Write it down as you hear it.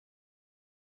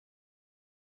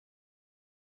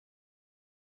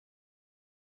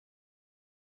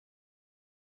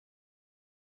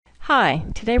Hi,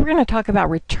 today we're going to talk about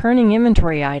returning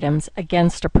inventory items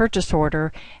against a purchase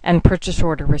order and purchase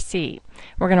order receipt.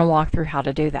 We're going to walk through how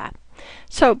to do that.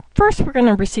 So first we're going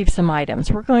to receive some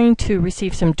items. We're going to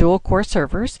receive some dual core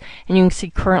servers, and you can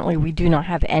see currently we do not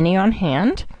have any on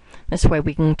hand. This way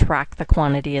we can track the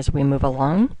quantity as we move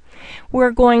along.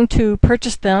 We're going to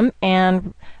purchase them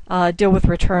and deal with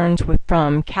returns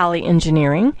from Cali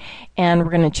Engineering, and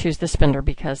we're going to choose this vendor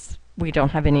because we don't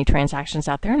have any transactions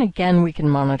out there, and again we can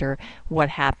monitor what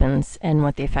happens and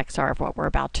what the effects are of what we're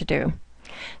about to do.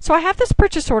 So I have this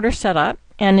purchase order set up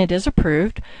and it is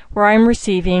approved where I'm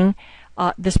receiving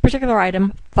this particular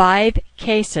item 5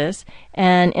 cases,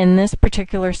 and in this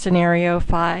particular scenario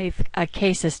 5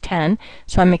 cases 10,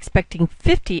 so I'm expecting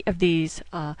 50 of these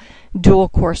dual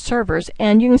core servers,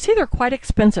 and you can see they're quite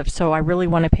expensive, so I really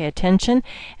want to pay attention,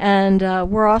 and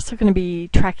we're also going to be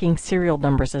tracking serial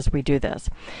numbers as we do this.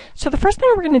 So the first thing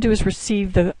we're going to do is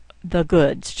receive the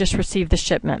goods, just receive the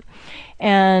shipment,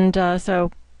 and so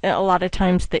a lot of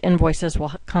times the invoices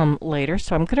will come later,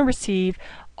 so I'm going to receive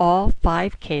all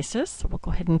 5 cases. So we'll go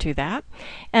ahead and do that.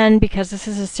 And because this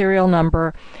is a serial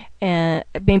number, and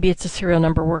maybe it's a serial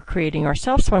number we're creating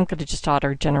ourselves, so I'm going to just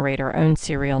auto-generate our own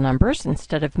serial numbers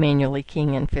instead of manually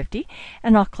keying in 50,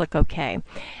 and I'll click OK.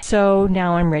 So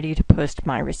now I'm ready to post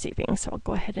my receiving. So I'll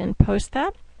go ahead and post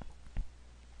that.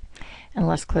 And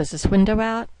let's close this window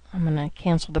out. I'm going to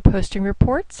cancel the posting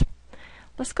reports.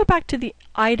 Let's go back to the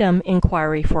item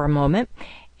inquiry for a moment,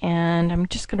 and I'm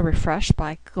just going to refresh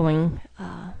by going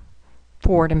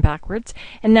forward and backwards.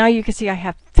 And now you can see I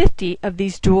have 50 of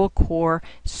these dual core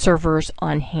servers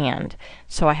on hand.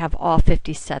 So I have all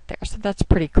 50 set there. So that's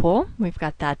pretty cool. We've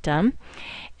got that done.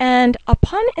 And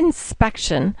upon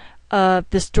inspection of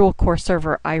this dual core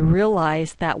server, I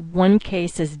realize that one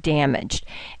case is damaged,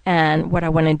 and what I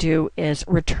want to do is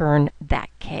return that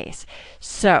case.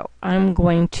 So I'm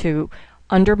going to,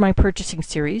 under my purchasing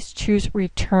series, choose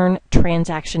Return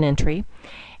Transaction Entry.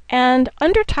 And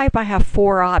under Type I have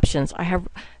 4 options. I have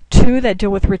 2 that deal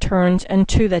with returns and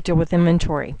 2 that deal with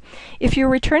inventory. If you're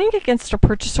returning against a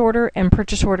purchase order and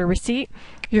purchase order receipt,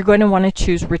 you're going to want to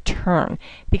choose Return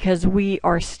because we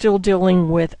are still dealing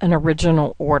with an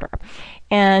original order.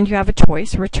 And you have a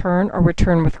choice, return or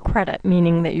return with credit,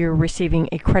 meaning that you're receiving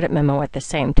a credit memo at the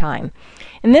same time.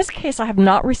 In this case, I have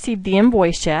not received the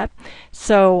invoice yet,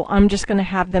 so I'm just going to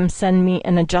have them send me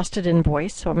an adjusted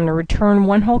invoice. So I'm going to return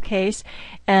one whole case,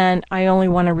 and I only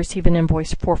want to receive an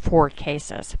invoice for 4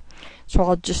 cases. So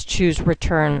I'll just choose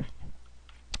return.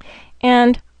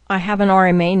 And I have an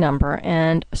RMA number,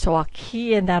 and so I'll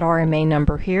key in that RMA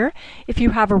number here. If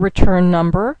you have a return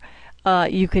number,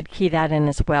 you could key that in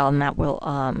as well, and that will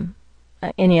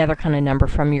any other kind of number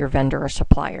from your vendor or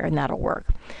supplier, and that'll work.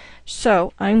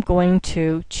 So I'm going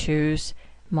to choose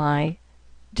my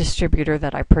distributor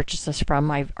that I purchased this from,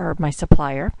 my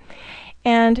supplier.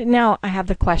 And now I have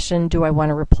the question, do I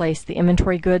want to replace the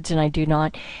inventory goods? And I do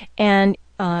not. And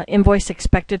invoice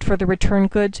expected for the return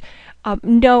goods.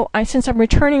 No, since I'm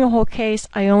returning a whole case,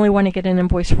 I only want to get an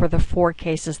invoice for the 4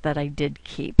 cases that I did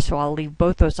keep. So I'll leave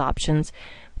both those options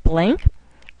blank.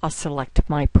 I'll select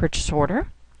my purchase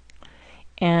order,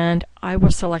 and I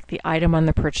will select the item on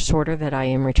the purchase order that I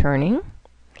am returning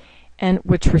and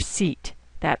which receipt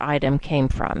that item came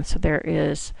from. So there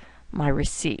is my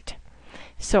receipt.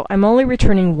 So I'm only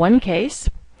returning 1 case,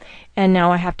 and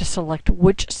now I have to select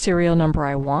which serial number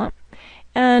I want.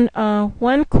 And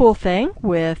one cool thing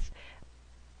with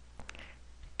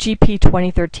GP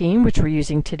 2013, which we're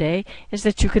using today, is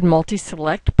that you could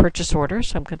multi-select purchase orders.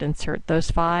 So I'm going to insert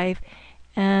those 5,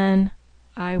 and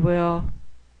I will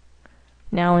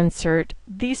now insert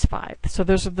these 5. So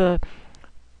those are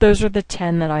the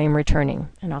 10 that I am returning,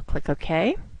 and I'll click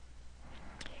OK.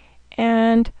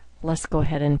 And let's go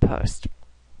ahead and post.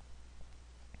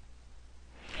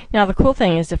 Now the cool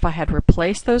thing is if I had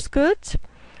replaced those goods,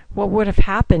 what would have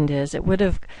happened is it would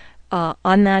have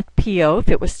on that PO, if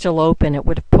it was still open, it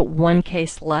would have put 1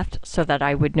 case left so that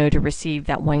I would know to receive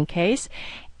that 1 case.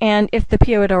 And if the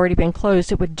PO had already been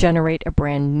closed, it would generate a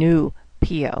brand new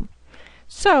PO.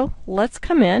 So let's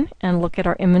come in and look at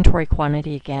our inventory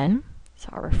quantity again. So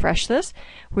I'll refresh this.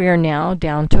 We are now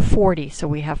down to 40. So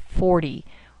we have 40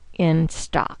 in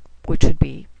stock, which would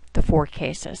be the 4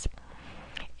 cases.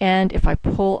 And if I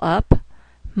pull up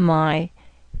my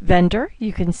vendor,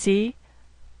 you can see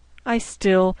I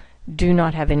still do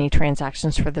not have any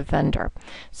transactions for the vendor.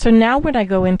 So now when I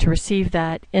go in to receive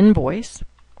that invoice,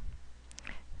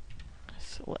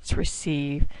 so let's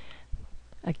receive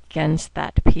against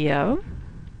that PO.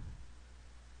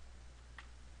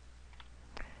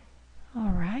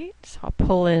 All right, so I'll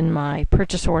pull in my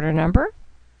purchase order number,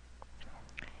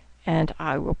 and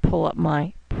I will pull up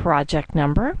my project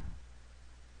number.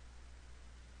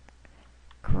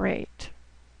 Great.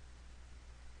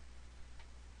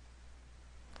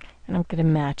 And I'm going to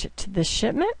match it to this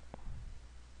shipment.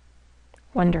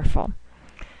 Wonderful.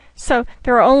 So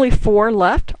there are only 4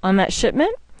 left on that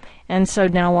shipment, and so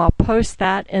now I'll post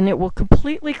that, and it will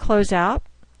completely close out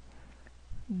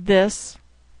this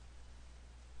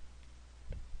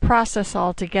process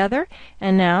altogether.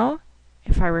 And now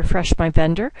if I refresh my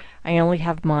vendor, I only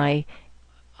have my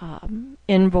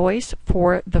invoice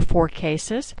for the 4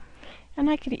 cases, and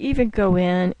I can even go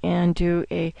in and do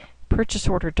a purchase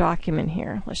order document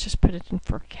here. Let's just put it in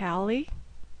for Cali.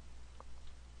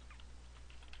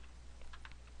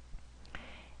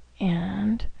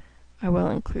 And I will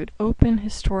include open,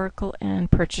 historical,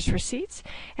 and purchase receipts.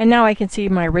 And now I can see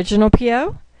my original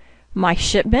PO, my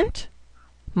shipment,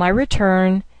 my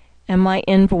return, and my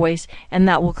invoice, and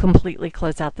that will completely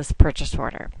close out this purchase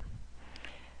order.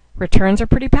 Returns are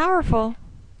pretty powerful.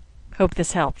 Hope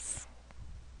this helps.